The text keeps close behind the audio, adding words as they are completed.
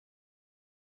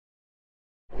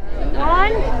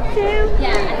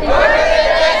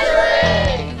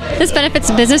This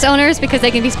benefits business owners because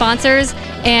they can be sponsors,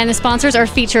 and the sponsors are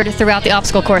featured throughout the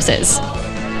obstacle courses.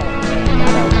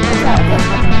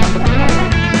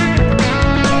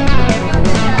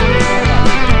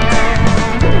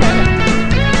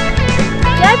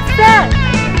 Get set!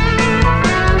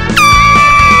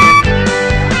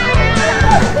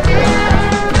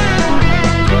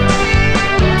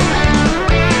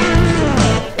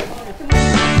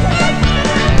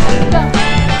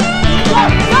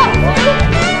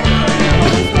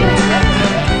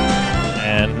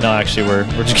 No, actually, we're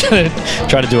just gonna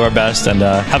try to do our best and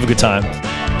have a good time.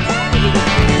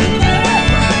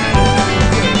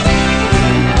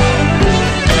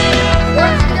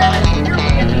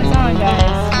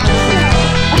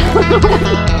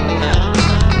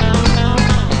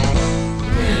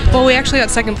 Well, we actually got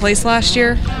second place last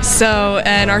year,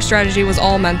 and our strategy was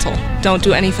all mental. Don't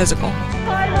do any physical.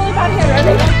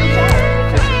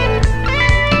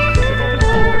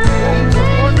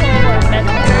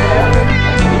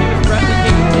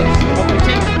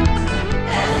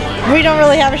 We don't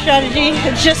really have a strategy,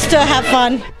 it's just to have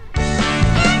fun.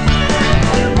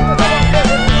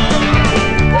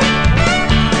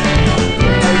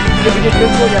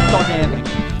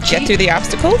 Get through the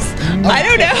obstacles? I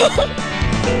don't know.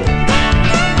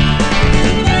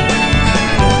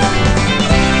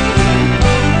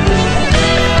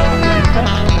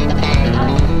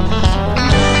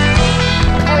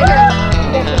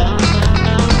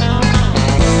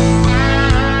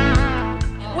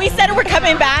 We said we're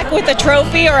coming back with a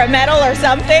trophy or a medal or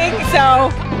something, so.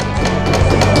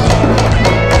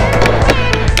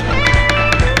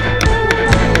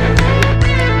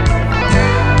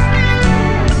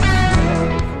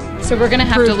 So we're gonna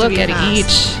have to look at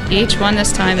each one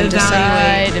this time and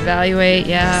decide, evaluate,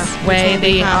 weigh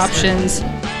the options.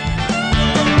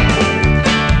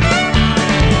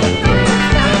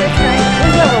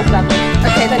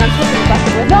 Okay, then I'm switching the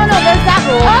bucket with. No, there's that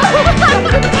rule.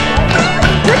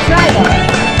 Good try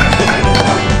though.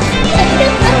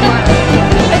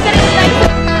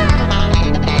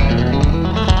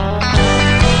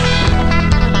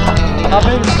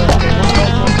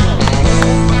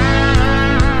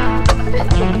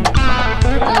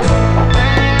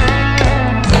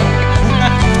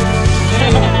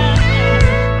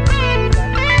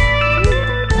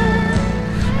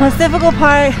 Most difficult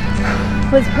part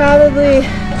was probably,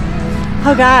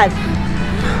 oh God,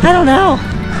 I don't know.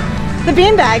 The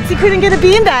beanbags, you couldn't get a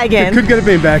beanbag in. You couldn't get a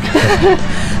beanbag.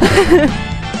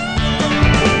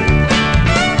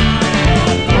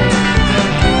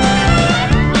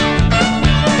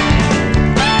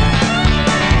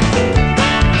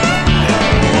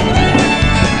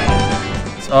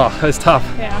 Oh, it's tough.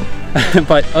 Yeah.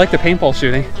 But I like the paintball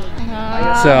shooting.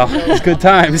 So, it's good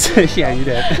times. Yeah, you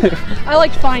did. I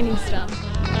liked finding stuff.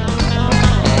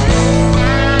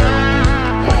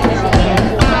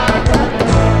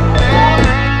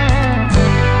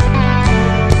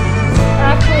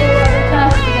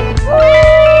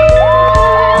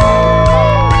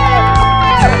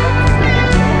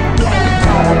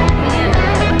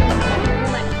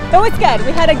 It was good.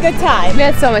 We had a good time. We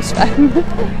had so much fun.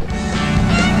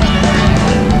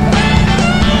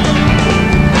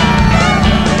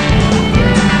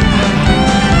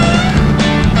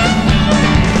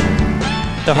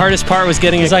 The hardest part was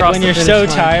getting across. It's like when you're so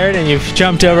tired and you've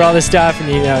jumped over all this stuff and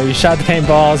you shot the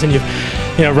paintballs and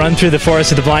you've run through the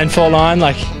forest with the blindfold on,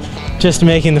 like just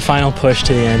making the final push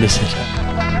to the end is so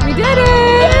tough. We did it!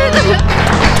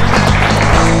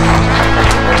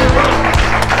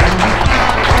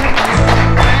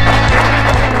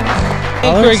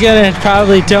 I think we're gonna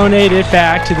probably donate it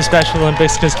back to the Special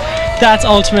Olympics because that's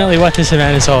ultimately what this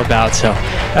event is all about. So,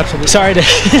 absolutely. Sorry to.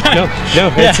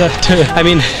 No. It's, I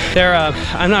mean,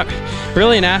 I'm not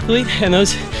really an athlete, and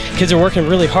those kids are working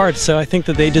really hard. So I think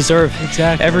that they deserve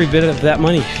every bit of that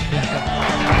money. Yeah.